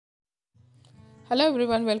Hello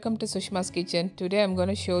everyone, welcome to Sushma's Kitchen. Today I'm going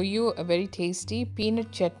to show you a very tasty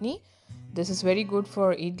peanut chutney. This is very good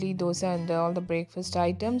for idli, dosa and all the breakfast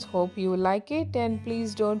items. Hope you like it, and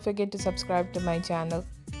please don't forget to subscribe to my channel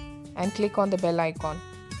and click on the bell icon.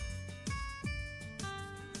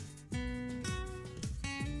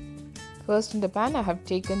 First, in the pan I have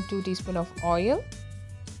taken 2 teaspoons of oil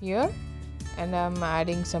here, and I'm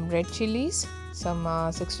adding some red chilies,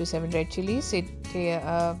 some 6 to 7 red chilies. It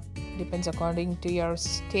depends according to your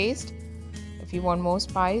taste. If you want more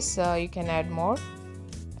spice, you can add more.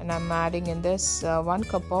 And I'm adding in this 1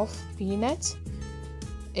 cup of peanuts.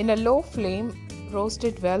 In a low flame, roast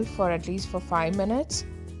it well for at least for 5 minutes.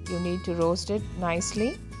 You need to roast it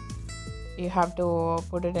nicely. You have to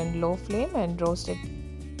put it in low flame and roast it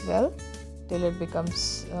well till it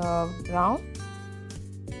becomes brown.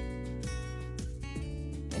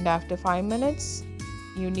 And after 5 minutes,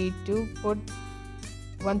 you need to put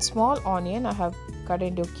 1 small onion. I have cut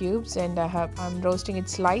into cubes, and I'm roasting it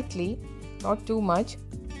slightly, not too much.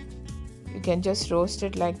 You can just roast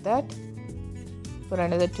it like that for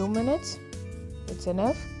another 2 minutes. It's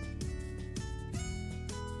enough.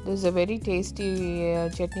 This is a very tasty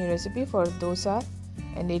chutney recipe for dosa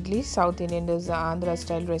and idli. South Indian is the andhra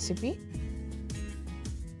style recipe.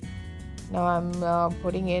 Now I'm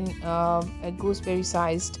putting in a gooseberry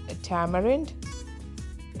sized tamarind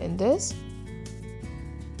in this.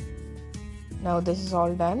 Now this is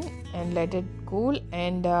all done, and let it cool,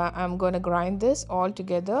 and I'm going to grind this all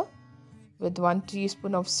together with 1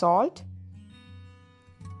 teaspoon of salt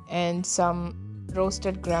and some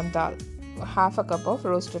roasted gram dal. Half a cup of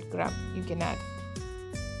roasted gram you can add.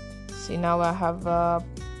 See, now I have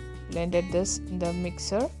blended this in the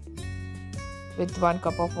mixer with 1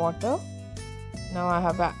 cup of water. Now I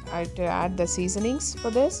have to add the seasonings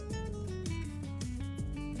for this.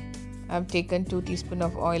 I've taken 2 teaspoons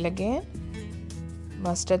of oil again,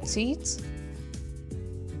 mustard seeds,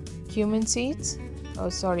 cumin seeds,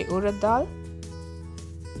 urad dal,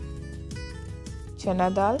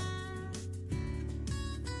 chana dal,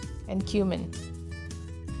 and cumin.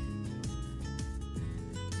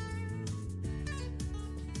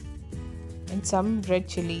 And some red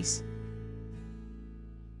chilies.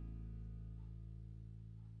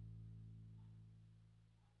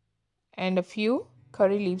 And a few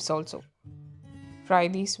curry leaves also. Fry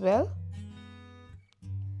these well.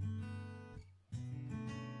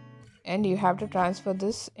 And you have to transfer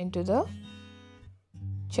this into the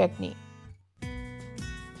chutney.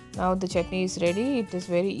 Now the chutney is ready. It is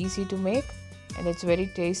very easy to make, and it's very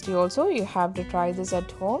tasty also. You have to try this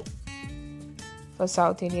at home for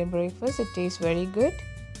South Indian breakfast. It tastes very good.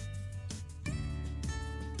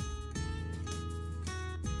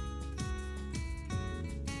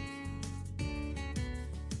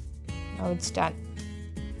 Now it's done.